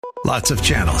Lots of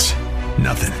channels,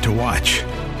 nothing to watch,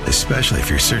 especially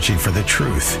if you're searching for the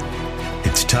truth.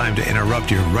 It's time to interrupt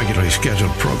your regularly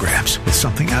scheduled programs with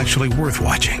something actually worth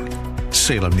watching.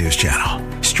 Salem News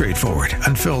Channel. Straightforward,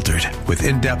 unfiltered, with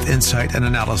in-depth insight and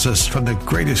analysis from the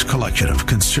greatest collection of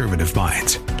conservative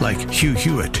minds like Hugh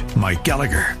Hewitt, Mike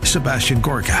Gallagher, Sebastian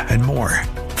Gorka, and more.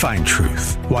 Find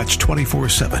truth. Watch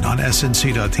 24/7 on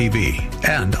snc.tv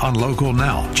and on Local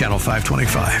Now, Channel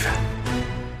 525.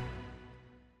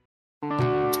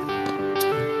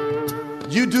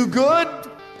 You do good,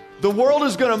 the world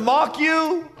is going to mock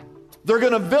you, they're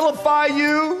going to vilify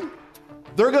you,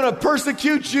 they're going to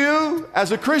persecute you.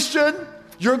 As a Christian,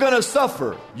 you're going to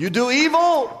suffer. You do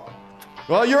evil,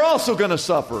 well, you're also going to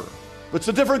suffer. But it's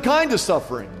a different kind of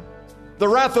suffering. The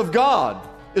wrath of God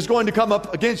is going to come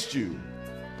up against you.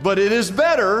 But it is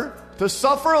better to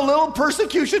suffer a little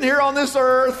persecution here on this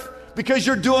earth because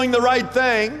you're doing the right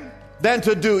thing than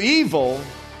to do evil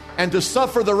and to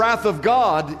suffer the wrath of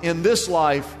God in this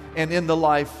life and in the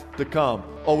life to come.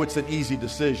 Oh, it's an easy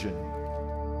decision.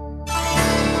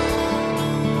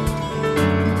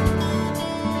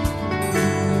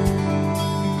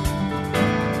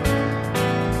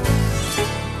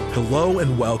 Hello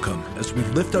and welcome as we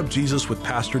lift up Jesus with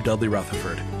Pastor Dudley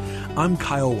Rutherford. I'm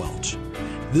Kyle Welch.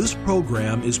 This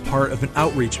program is part of an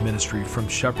outreach ministry from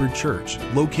Shepherd Church,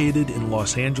 located in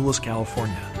Los Angeles,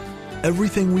 California.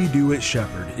 Everything we do at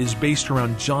Shepherd is based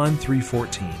around John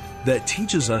 3:14 that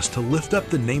teaches us to lift up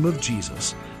the name of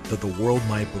Jesus that the world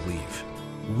might believe.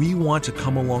 We want to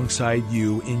come alongside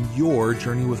you in your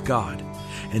journey with God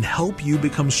and help you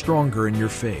become stronger in your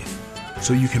faith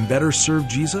so you can better serve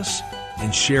Jesus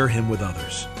and share Him with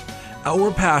others. Our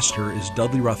pastor is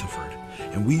Dudley Rutherford,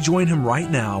 and we join him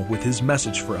right now with his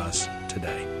message for us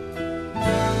today.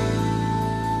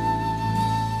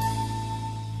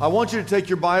 I want you to take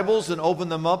your Bibles and open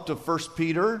them up to 1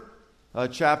 Peter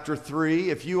chapter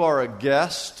 3. If you are a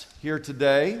guest here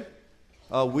today,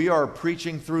 we are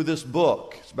preaching through this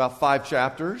book. It's about 5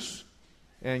 chapters,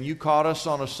 and you caught us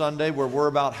on a Sunday where we're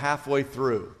about halfway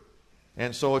through.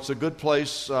 And so it's a good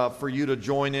place for you to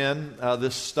join in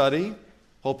this study.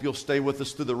 Hope you'll stay with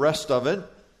us through the rest of it.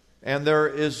 And there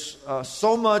is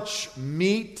so much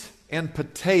meat and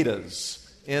potatoes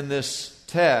in this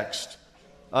text.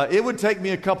 It would take me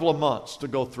a couple of months to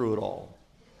go through it all.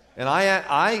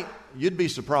 And you'd be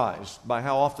surprised by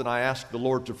how often I ask the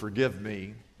Lord to forgive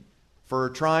me for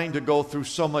trying to go through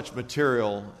so much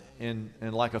material in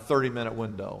like a 30-minute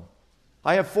window.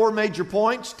 I have 4 major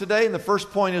points today, and the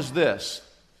first point is this.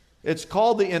 It's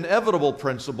called the inevitable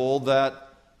principle that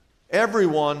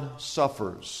everyone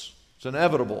suffers. It's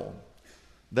inevitable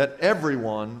that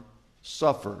everyone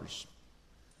suffers.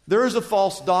 There is a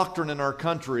false doctrine in our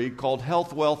country called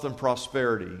health, wealth, and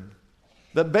prosperity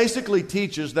that basically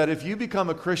teaches that if you become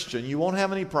a Christian, you won't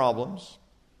have any problems,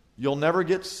 you'll never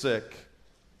get sick,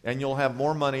 and you'll have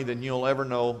more money than you'll ever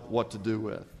know what to do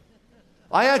with.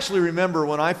 I actually remember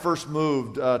when I first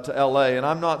moved to L.A.,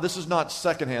 and this is not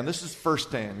secondhand, this is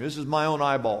firsthand, this is my own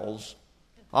eyeballs.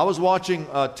 I was watching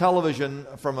television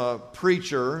from a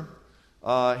preacher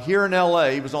here in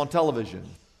L.A. He was on television.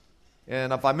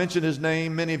 And if I mentioned his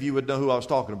name, many of you would know who I was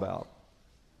talking about.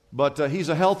 But he's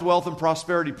a health, wealth, and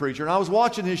prosperity preacher. And I was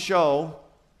watching his show,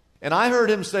 and I heard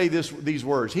him say these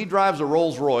words. He drives a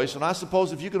Rolls Royce, and I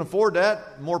suppose if you can afford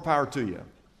that, more power to you.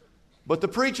 But the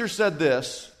preacher said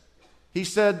this. He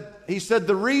said,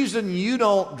 the reason you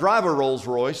don't drive a Rolls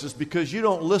Royce is because you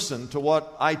don't listen to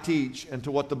what I teach and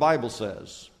to what the Bible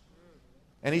says.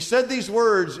 And he said these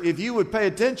words, if you would pay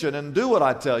attention and do what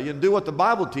I tell you and do what the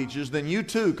Bible teaches, then you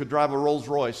too could drive a Rolls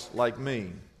Royce like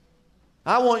me.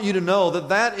 I want you to know that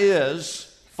that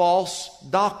is false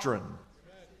doctrine.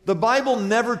 The Bible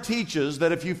never teaches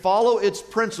that if you follow its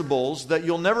principles that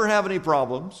you'll never have any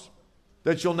problems,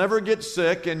 that you'll never get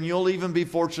sick, and you'll even be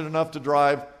fortunate enough to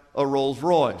drive a Rolls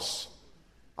Royce.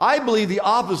 I believe the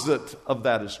opposite of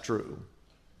that is true.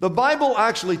 The Bible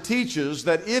actually teaches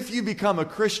that if you become a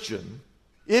Christian,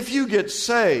 if you get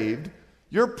saved,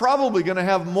 you're probably going to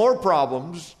have more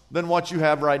problems than what you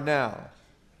have right now.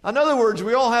 In other words,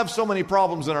 we all have so many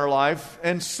problems in our life,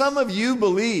 and some of you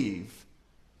believe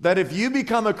that if you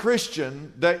become a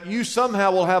Christian, that you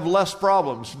somehow will have less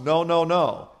problems.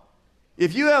 No.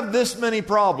 If you have this many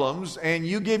problems and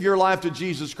you give your life to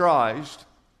Jesus Christ,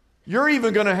 you're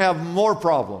even going to have more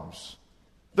problems.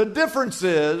 The difference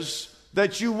is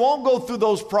that you won't go through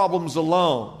those problems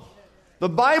alone. The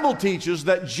Bible teaches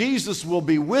that Jesus will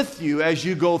be with you as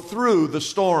you go through the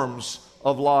storms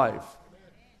of life.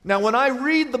 Now, when I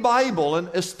read the Bible, and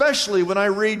especially when I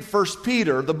read 1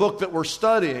 Peter, the book that we're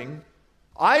studying,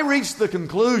 I reach the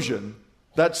conclusion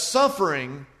that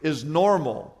suffering is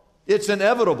normal. It's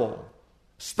inevitable.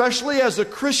 Especially as a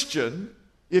Christian,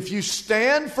 if you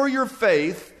stand for your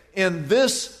faith in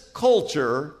this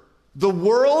culture, the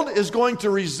world is going to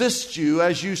resist you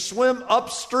as you swim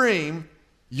upstream.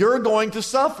 You're going to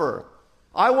suffer.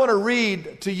 I want to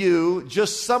read to you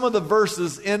just some of the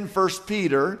verses in 1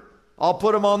 Peter. I'll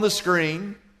put them on the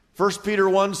screen. 1 Peter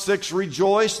 1:6,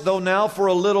 rejoice, though now for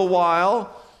a little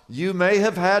while you may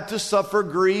have had to suffer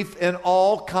grief in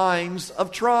all kinds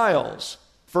of trials.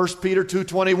 1 Peter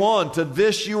 2:21, to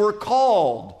this you were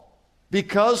called,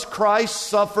 because Christ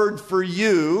suffered for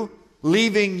you,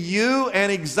 leaving you an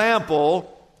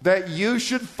example that you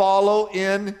should follow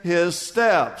in his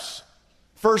steps.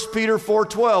 1 Peter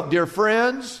 4:12, dear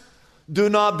friends, do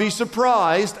not be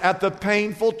surprised at the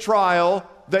painful trial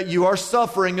that you are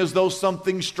suffering as though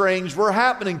something strange were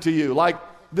happening to you, like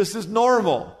this is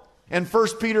normal. And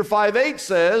 1 Peter 5:8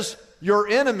 says, your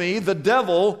enemy, the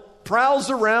devil, prowls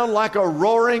around like a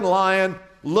roaring lion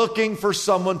looking for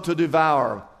someone to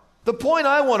devour. The point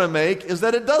I want to make is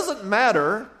that it doesn't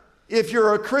matter if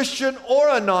you're a Christian or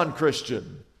a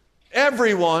non-Christian.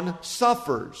 Everyone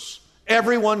suffers.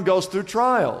 Everyone goes through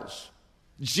trials.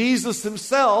 Jesus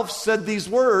himself said these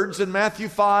words in Matthew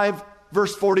 5,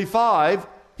 verse 45.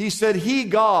 He said, he,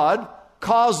 God,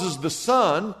 causes the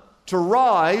sun to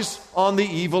rise on the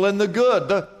evil and the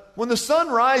good. When the sun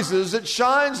rises, it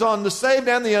shines on the saved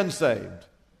and the unsaved.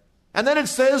 And then it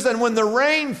says, and when the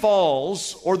rain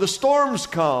falls or the storms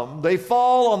come, they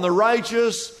fall on the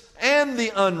righteous and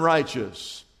the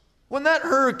unrighteous. When that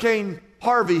Hurricane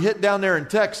Harvey hit down there in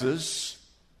Texas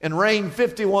and rained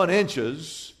 51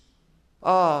 inches,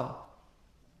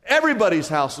 everybody's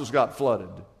houses got flooded.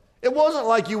 It wasn't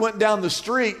like you went down the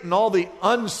street and all the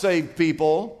unsaved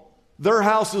people, their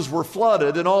houses were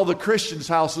flooded and all the Christians'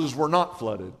 houses were not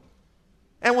flooded.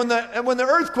 And when the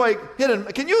earthquake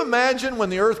hit can you imagine when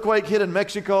the earthquake hit in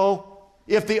Mexico,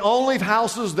 if the only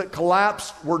houses that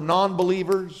collapsed were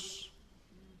non-believers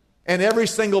and every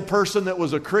single person that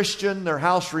was a Christian, their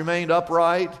house remained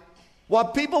upright? Well,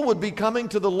 people would be coming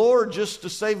to the Lord just to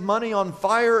save money on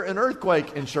fire and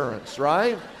earthquake insurance,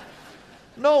 right?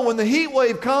 No, when the heat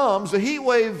wave comes, the heat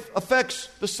wave affects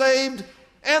the saved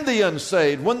and the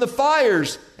unsaved. When the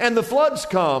fires and the floods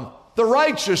come, the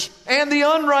righteous and the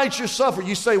unrighteous suffer.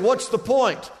 You say, what's the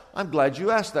point? I'm glad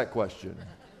you asked that question.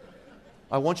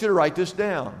 I want you to write this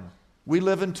down. We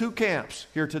live in two camps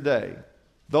here today.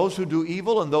 Those who do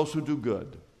evil and those who do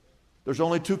good. There's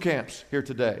only two camps here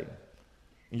today.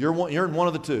 You're in one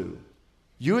of the two.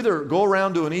 You either go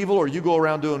around doing evil or you go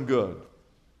around doing good.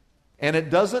 And it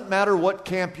doesn't matter what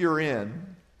camp you're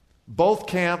in. Both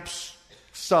camps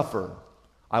suffer.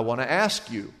 I want to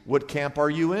ask you, what camp are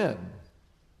you in?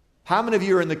 How many of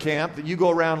you are in the camp that you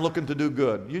go around looking to do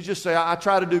good? You just say, I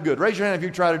try to do good. Raise your hand if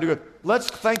you try to do good. Let's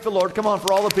thank the Lord. Come on,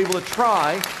 for all the people that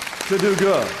try to do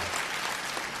good.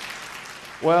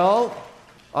 Well,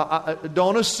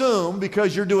 don't assume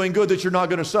because you're doing good that you're not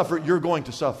going to suffer. You're going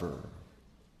to suffer.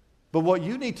 But what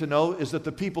you need to know is that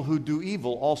the people who do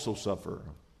evil also suffer.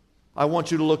 I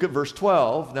want you to look at verse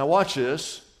 12. Now watch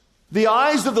this. The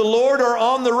eyes of the Lord are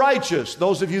on the righteous,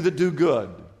 those of you that do good.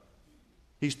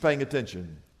 He's paying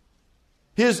attention.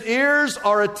 His ears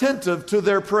are attentive to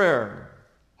their prayer.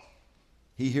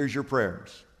 He hears your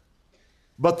prayers.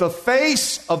 But the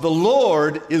face of the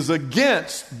Lord is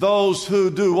against those who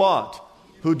do what?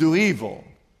 Who do evil.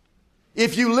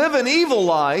 If you live an evil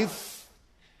life,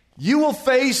 you will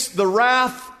face the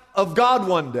wrath of God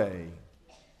one day.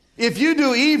 If you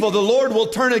do evil, the Lord will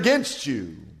turn against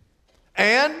you.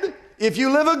 And if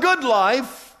you live a good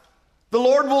life, the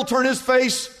Lord will turn his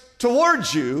face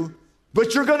towards you,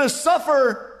 but you're going to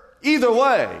suffer either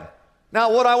way.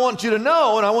 Now, what I want you to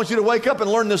know, and I want you to wake up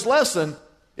and learn this lesson,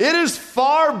 it is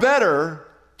far better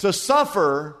to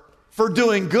suffer for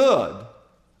doing good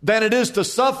than it is to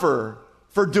suffer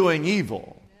for doing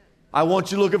evil. I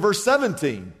want you to look at verse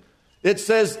 17. It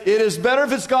says, it is better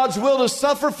if it's God's will to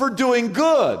suffer for doing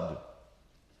good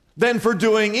than for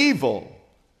doing evil.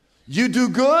 You do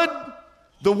good,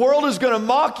 the world is going to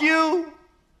mock you,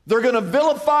 they're going to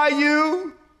vilify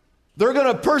you, they're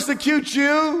going to persecute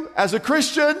you as a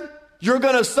Christian. You're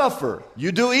going to suffer.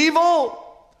 You do evil,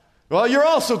 well, you're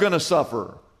also going to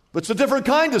suffer. But it's a different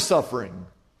kind of suffering.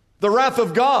 The wrath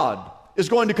of God is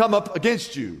going to come up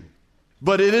against you.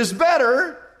 But it is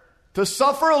better to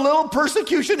suffer a little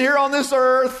persecution here on this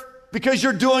earth because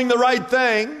you're doing the right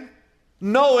thing,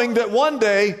 knowing that one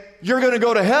day you're going to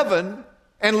go to heaven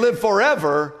and live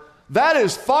forever. That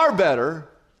is far better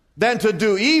than to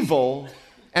do evil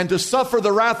and to suffer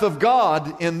the wrath of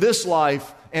God in this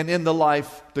life and in the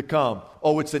life to come.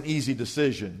 Oh, it's an easy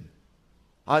decision.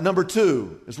 Number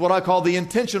 2 is what I call the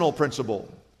intentional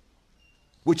principle,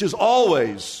 which is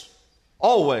always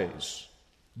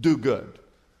do good.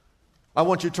 I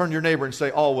want you to turn to your neighbor and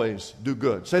say, always do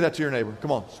good. Say that to your neighbor.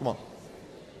 Come on.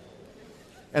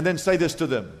 And then say this to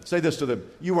them.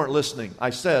 You weren't listening. I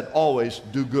said, always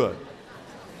do good.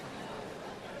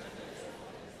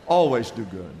 Always do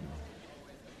good.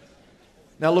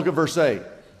 Now look at verse 8.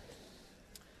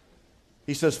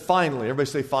 He says, finally. Everybody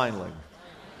say, finally.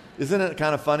 Isn't it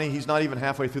kind of funny? He's not even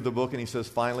halfway through the book and he says,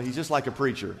 finally. He's just like a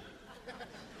preacher.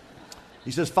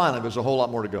 He says, finally, there's a whole lot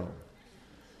more to go.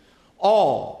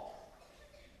 All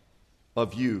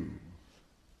of you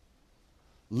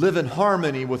live in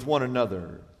harmony with one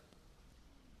another.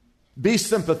 Be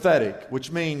sympathetic,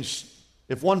 which means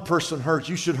if one person hurts,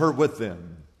 you should hurt with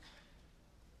them.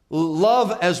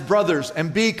 Love as brothers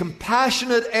and be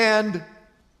compassionate and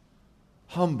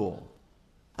humble.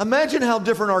 Imagine how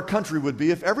different our country would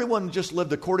be if everyone just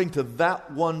lived according to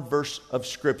that one verse of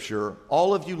Scripture.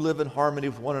 All of you live in harmony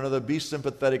with one another. Be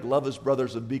sympathetic, love as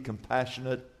brothers, and be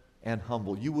compassionate and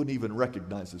humble. You wouldn't even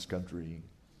recognize this country.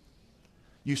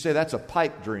 You say that's a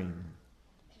pipe dream.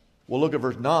 Well, look at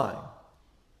verse 9.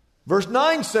 Verse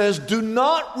 9 says, do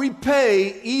not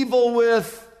repay evil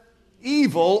with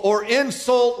evil or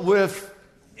insult with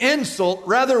insult,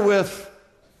 rather with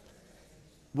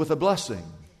a blessing.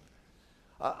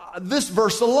 This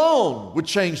verse alone would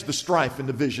change the strife and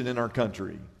division in our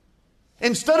country.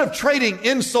 Instead of trading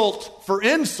insult for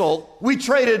insult, we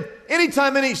traded,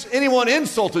 anytime anyone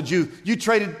insulted you, you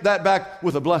traded that back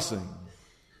with a blessing.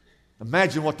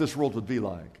 Imagine what this world would be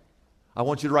like. I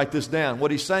want you to write this down. What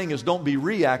he's saying is don't be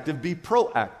reactive, be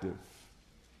proactive.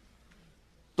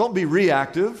 Don't be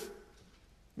reactive.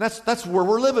 That's where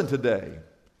we're living today.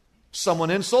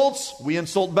 Someone insults, we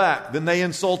insult back. Then they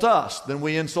insult us. Then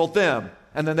we insult them.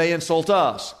 And then they insult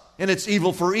us. And it's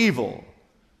evil for evil.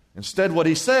 Instead, what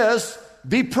he says,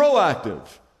 be proactive.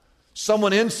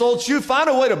 Someone insults you, find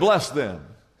a way to bless them.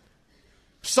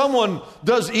 Someone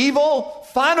does evil,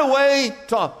 find a way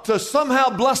to somehow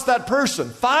bless that person.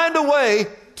 Find a way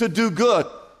to do good,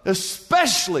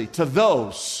 especially to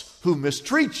those who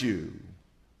mistreat you.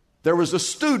 There was a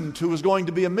student who was going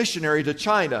to be a missionary to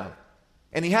China,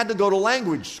 and he had to go to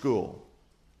language school.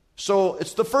 So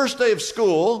it's the first day of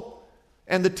school,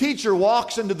 and the teacher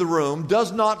walks into the room,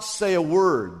 does not say a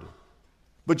word,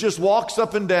 but just walks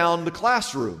up and down the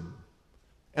classroom,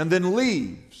 and then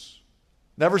leaves.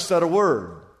 Never said a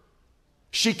word.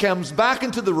 She comes back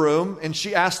into the room and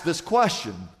she asks this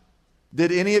question.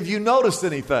 Did any of you notice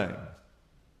anything?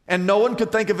 And no one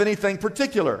could think of anything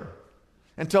particular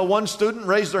until one student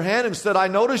raised their hand and said, I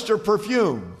noticed your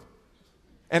perfume.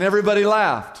 And everybody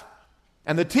laughed.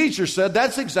 And the teacher said,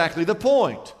 that's exactly the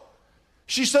point.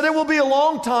 She said, it will be a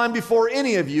long time before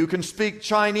any of you can speak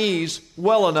Chinese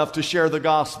well enough to share the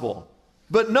gospel.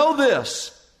 But know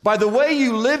this, by the way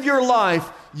you live your life,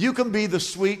 you can be the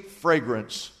sweet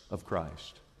fragrance of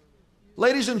Christ.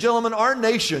 Ladies and gentlemen, our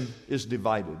nation is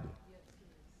divided.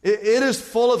 It is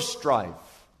full of strife.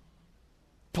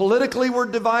 Politically, we're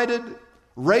divided.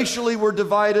 Racially, we're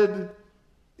divided.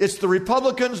 It's the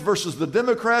Republicans versus the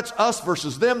Democrats, us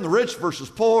versus them, the rich versus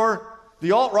poor,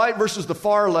 the alt-right versus the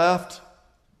far left.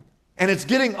 And it's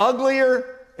getting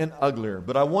uglier and uglier.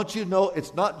 But I want you to know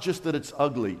it's not just that it's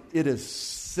ugly. It is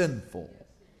sinful.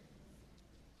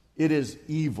 It is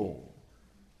evil.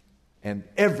 And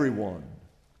everyone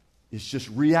is just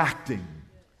reacting.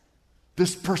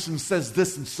 This person says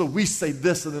this, and so we say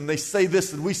this, and then they say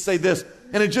this, and we say this,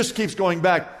 and it just keeps going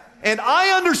back. And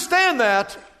I understand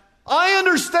that. I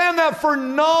understand that for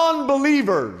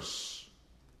non-believers,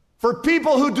 for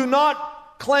people who do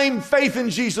not claim faith in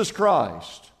Jesus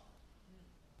Christ.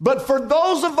 But for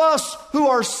those of us who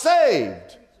are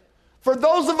saved, for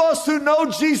those of us who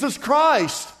know Jesus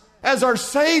Christ as our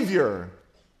Savior,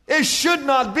 it should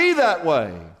not be that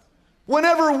way.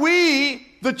 Whenever we,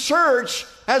 the church,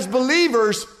 as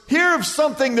believers, hear of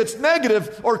something that's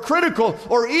negative or critical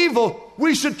or evil,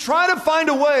 we should try to find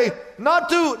a way not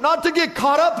to get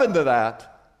caught up into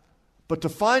that, but to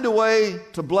find a way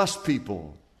to bless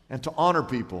people and to honor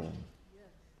people.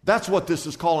 That's what this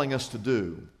is calling us to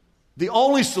do. The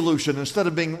only solution, instead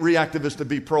of being reactive, is to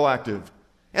be proactive.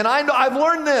 And I've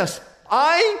learned this.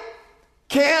 I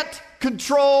can't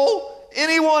control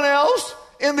anyone else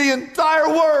in the entire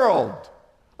world.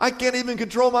 I can't even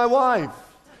control my wife.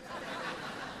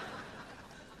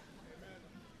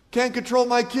 Can't control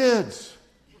my kids.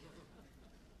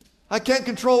 I can't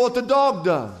control what the dog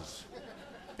does.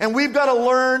 And we've got to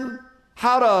learn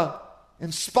how to,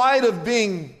 in spite of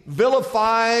being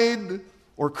vilified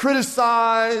or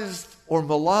criticized or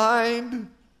maligned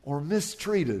or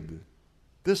mistreated,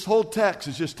 This whole text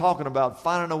is just talking about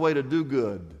finding a way to do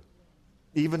good,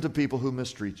 even to people who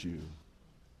mistreat you.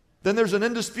 Then there's an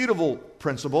indisputable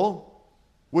principle,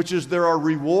 which is there are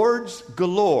rewards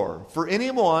galore for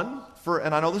anyone,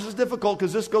 and I know this is difficult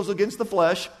because this goes against the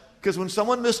flesh, because when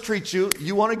someone mistreats you,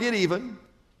 you want to get even.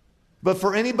 But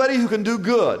for anybody who can do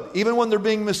good, even when they're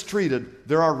being mistreated,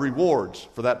 there are rewards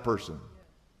for that person.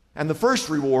 And the first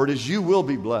reward is you will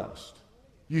be blessed.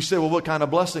 You say, well, what kind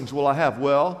of blessings will I have?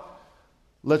 Well,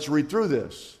 let's read through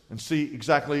this and see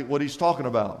exactly what he's talking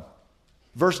about.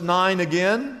 Verse 9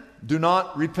 again, do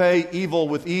not repay evil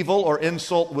with evil or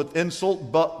insult with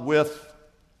insult, but with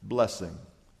blessing.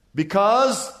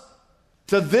 Because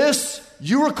to this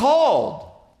you were called.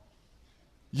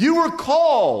 You were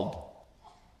called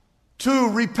to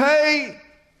repay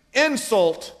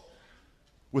insult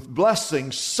with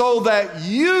blessing so that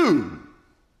you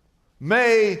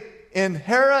may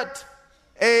inherit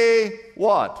a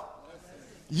what?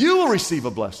 You will receive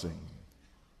a blessing.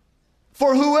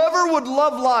 For whoever would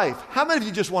love life. How many of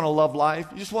you just want to love life?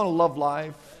 You just want to love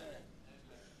life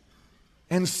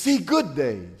and see good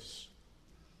days.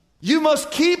 You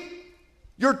must keep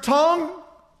your tongue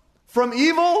from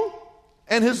evil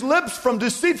and his lips from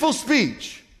deceitful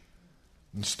speech.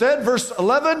 Instead, verse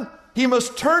 11, he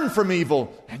must turn from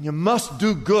evil and you must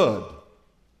do good.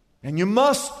 And you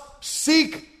must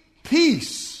seek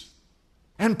peace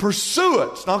and pursue it.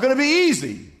 It's not going to be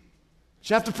easy. But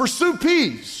you have to pursue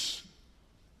peace.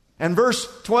 And verse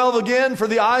 12 again, for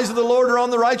the eyes of the Lord are on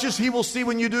the righteous. He will see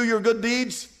when you do your good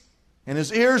deeds. And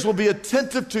his ears will be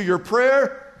attentive to your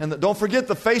prayer. And don't forget,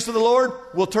 the face of the Lord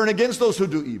will turn against those who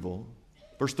do evil.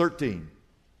 Verse 13.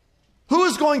 Who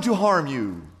is going to harm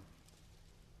you?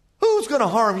 Who's going to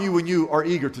harm you when you are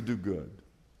eager to do good?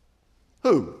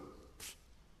 Who?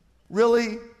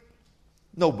 Really?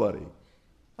 Nobody.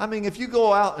 I mean, if you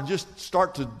go out and just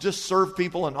start to just serve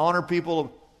people and honor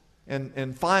people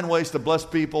and find ways to bless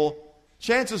people,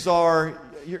 chances are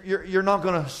you're not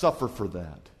going to suffer for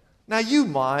that. Now you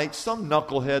might, some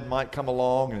knucklehead might come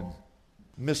along and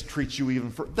mistreat you even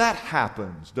for, that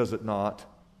happens, does it not?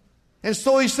 And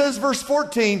so he says, verse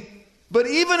 14, but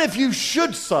even if you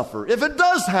should suffer, if it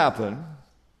does happen,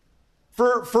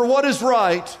 for what is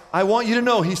right, I want you to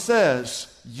know, he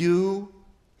says, you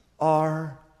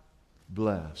are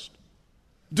blessed.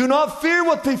 Do not fear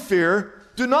what they fear.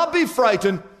 Do not be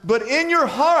frightened, but in your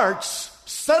hearts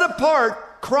set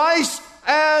apart Christ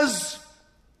as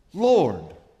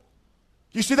Lord.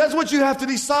 You see, that's what you have to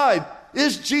decide.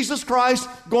 Is Jesus Christ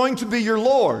going to be your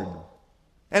Lord?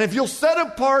 And if you'll set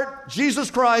apart Jesus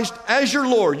Christ as your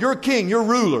Lord, your King, your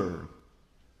ruler,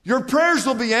 your prayers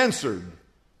will be answered.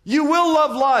 You will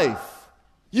love life.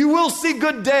 You will see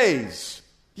good days.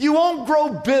 You won't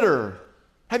grow bitter.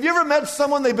 Have you ever met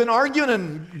someone, they've been arguing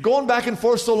and going back and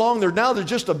forth so long, they're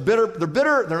just they're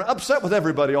bitter, they're upset with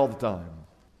everybody all the time.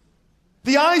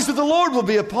 The eyes of the Lord will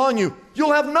be upon you.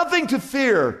 You'll have nothing to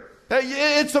fear.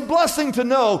 It's a blessing to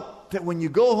know that when you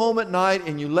go home at night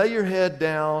and you lay your head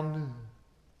down,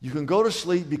 you can go to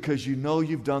sleep because you know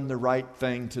you've done the right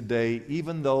thing today.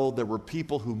 Even though there were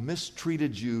people who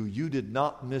mistreated you, you did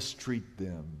not mistreat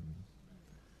them.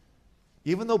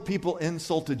 Even though people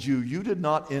insulted you, you did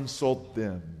not insult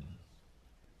them.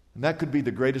 And that could be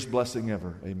the greatest blessing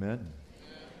ever. Amen.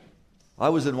 I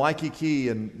was in Waikiki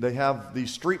and they have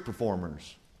these street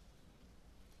performers.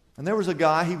 And there was a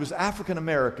guy, he was African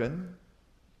American,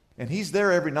 and he's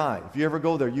there every night. If you ever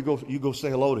go there, you go say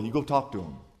hello to him, you go talk to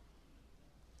him.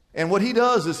 And what he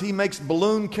does is he makes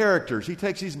balloon characters. He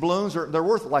takes these balloons, they're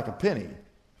worth like a penny.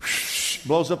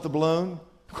 Blows up the balloon.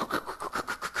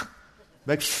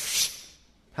 Makes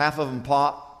half of them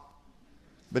pop.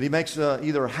 But he makes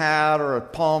either a hat or a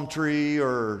palm tree,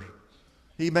 or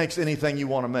he makes anything you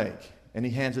want to make. And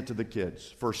he hands it to the kids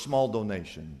for a small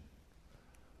donation.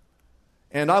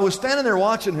 And I was standing there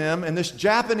watching him, and this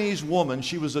Japanese woman,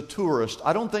 she was a tourist.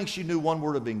 I don't think she knew one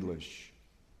word of English.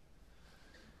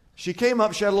 She came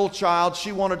up, she had a little child.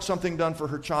 She wanted something done for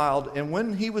her child. And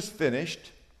when he was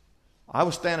finished, I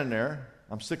was standing there.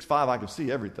 I'm 6'5", I could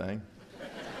see everything.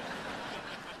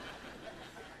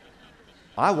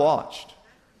 I watched.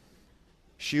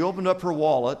 She opened up her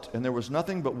wallet, and there was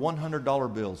nothing but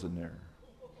 $100 bills in there.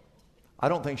 I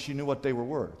don't think she knew what they were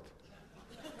worth.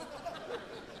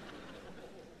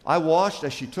 I watched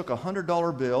as she took a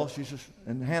 $100 bill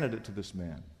and handed it to this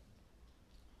man.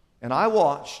 And I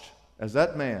watched as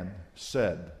that man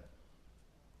said,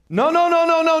 "No, no, no,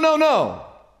 no, no, no, no."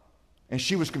 And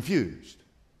she was confused.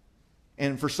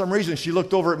 And for some reason, she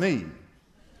looked over at me.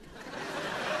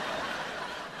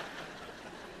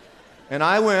 And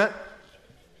I went,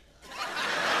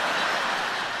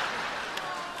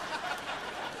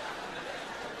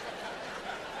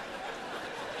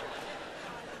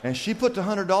 And she put the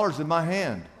 $100 in my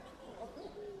hand.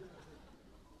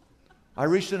 I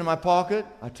reached into my pocket.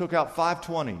 I took out 5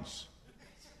 20s.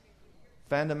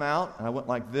 Fanned them out, and I went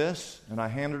like this, and I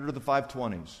handed her the 5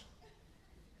 20s.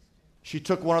 She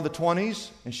took one of the 20s,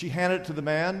 and she handed it to the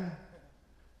man.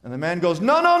 And the man goes,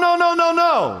 no, no, no, no, no,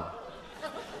 no.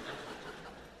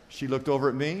 She looked over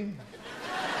at me.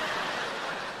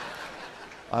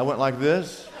 I went like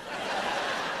this.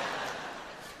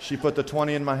 She put the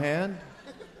 20 in my hand.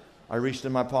 I reached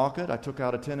in my pocket. I took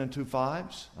out a 10 and 2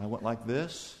 5s. I went like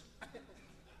this.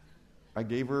 I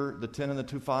gave her the 10 and the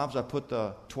 2 5s. I put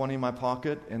the 20 in my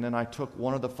pocket, and then I took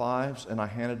one of the 5s and I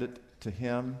handed it to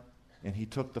him, and he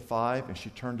took the 5, and she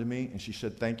turned to me and she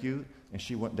said, thank you, and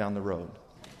she went down the road.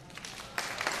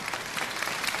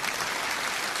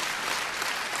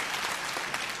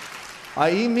 I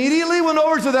immediately went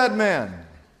over to that man.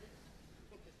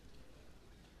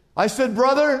 I said,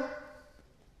 brother,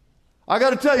 I got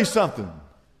to tell you something.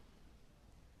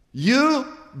 You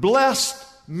blessed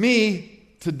me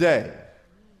today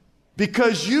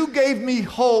because you gave me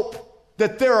hope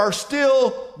that there are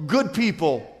still good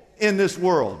people in this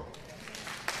world.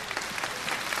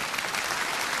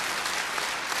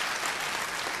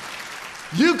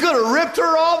 You could have ripped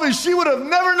her off and she would have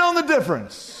never known the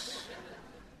difference.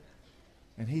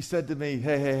 And he said to me,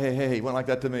 hey, hey, hey, hey. He went like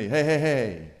that to me. Hey, hey,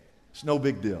 hey. It's no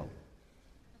big deal.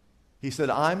 He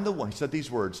said, I'm the one. He said these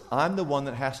words. I'm the one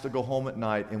that has to go home at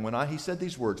night. And he said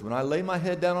these words, when I lay my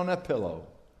head down on that pillow,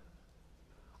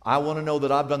 I want to know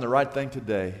that I've done the right thing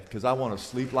today because I want to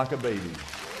sleep like a baby.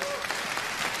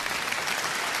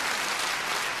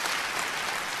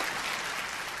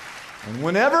 And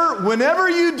whenever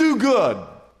you do good,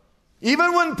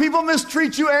 even when people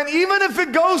mistreat you, and even if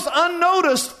it goes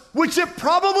unnoticed, which it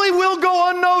probably will go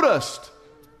unnoticed,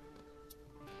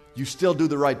 you still do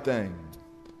the right thing.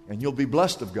 And you'll be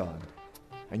blessed of God.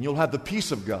 And you'll have the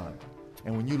peace of God.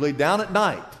 And when you lay down at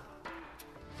night,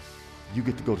 you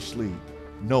get to go to sleep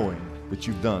knowing that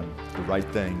you've done the right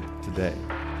thing today.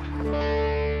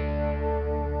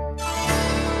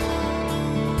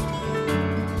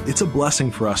 It's a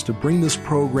blessing for us to bring this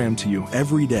program to you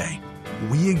every day.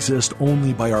 We exist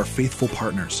only by our faithful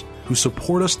partners who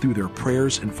support us through their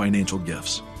prayers and financial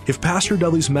gifts. If Pastor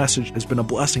Dudley's message has been a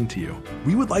blessing to you,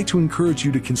 we would like to encourage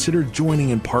you to consider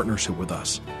joining in partnership with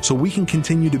us so we can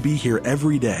continue to be here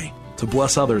every day to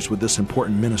bless others with this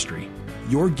important ministry.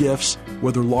 Your gifts,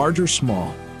 whether large or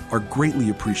small, are greatly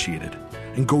appreciated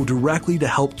and go directly to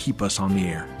help keep us on the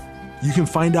air. You can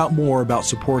find out more about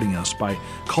supporting us by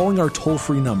calling our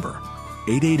toll-free number,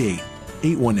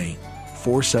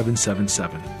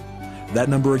 888-818-4777. That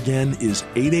number again is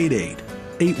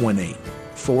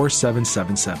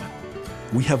 888-818-4777.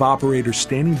 We have operators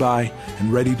standing by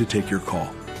and ready to take your call.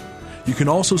 You can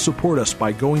also support us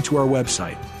by going to our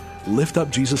website,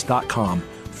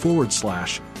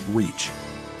 liftupjesus.com/reach.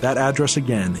 That address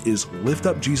again is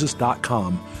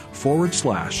liftupjesus.com/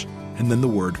 and then the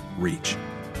word reach.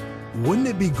 Wouldn't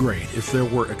it be great if there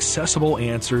were accessible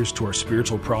answers to our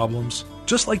spiritual problems?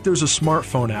 Just like there's a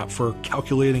smartphone app for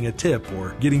calculating a tip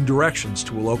or getting directions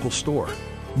to a local store.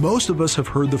 Most of us have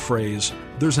heard the phrase,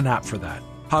 there's an app for that,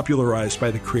 popularized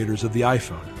by the creators of the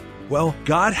iPhone. Well,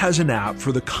 God has an app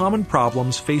for the common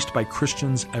problems faced by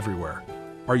Christians everywhere.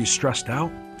 Are you stressed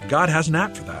out? God has an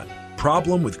app for that.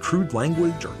 Problem with crude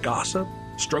language or gossip?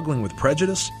 Struggling with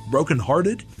prejudice?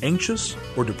 Brokenhearted? Anxious?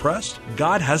 Or depressed?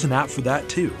 God has an app for that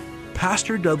too.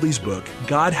 Pastor Dudley's book,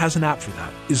 God Has an App for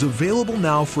That, is available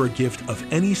now for a gift of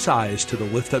any size to the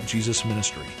Lift Up Jesus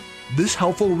ministry. This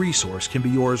helpful resource can be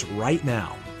yours right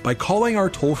now by calling our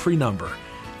toll-free number,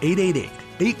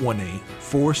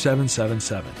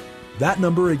 888-818-4777. That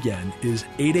number again is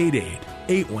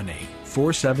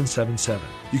 888-818-4777.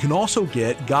 You can also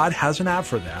get God Has an App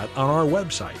for That on our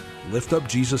website,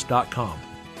 liftupjesus.com.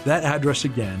 That address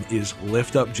again is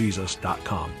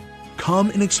liftupjesus.com. Come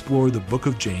and explore the book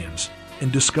of James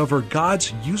and discover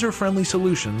God's user-friendly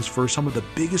solutions for some of the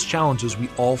biggest challenges we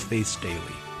all face daily.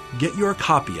 Get your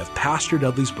copy of Pastor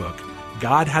Dudley's book,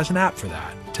 God Has an App for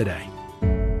That, today.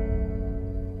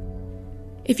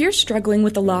 If you're struggling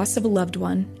with the loss of a loved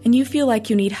one and you feel like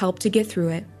you need help to get through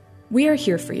it, we are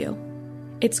here for you.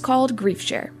 It's called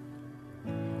GriefShare.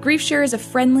 GriefShare is a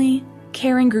friendly,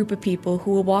 caring group of people who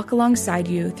will walk alongside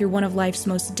you through one of life's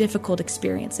most difficult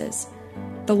experiences,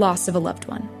 the loss of a loved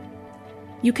one.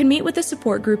 You can meet with a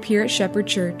support group here at Shepherd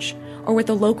Church or with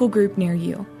a local group near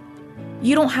you.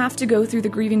 You don't have to go through the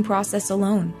grieving process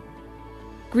alone.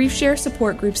 GriefShare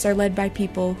support groups are led by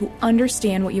people who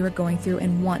understand what you are going through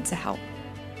and want to help.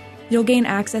 You'll gain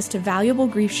access to valuable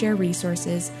GriefShare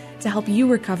resources to help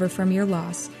you recover from your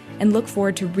loss and look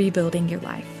forward to rebuilding your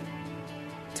life.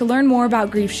 To learn more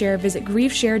about GriefShare, visit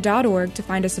griefshare.org to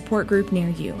find a support group near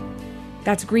you.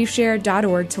 That's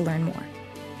griefshare.org to learn more.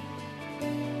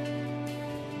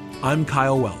 I'm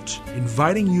Kyle Welch,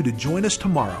 inviting you to join us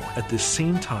tomorrow at this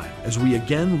same time as we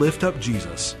again lift up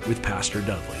Jesus with Pastor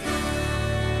Dudley.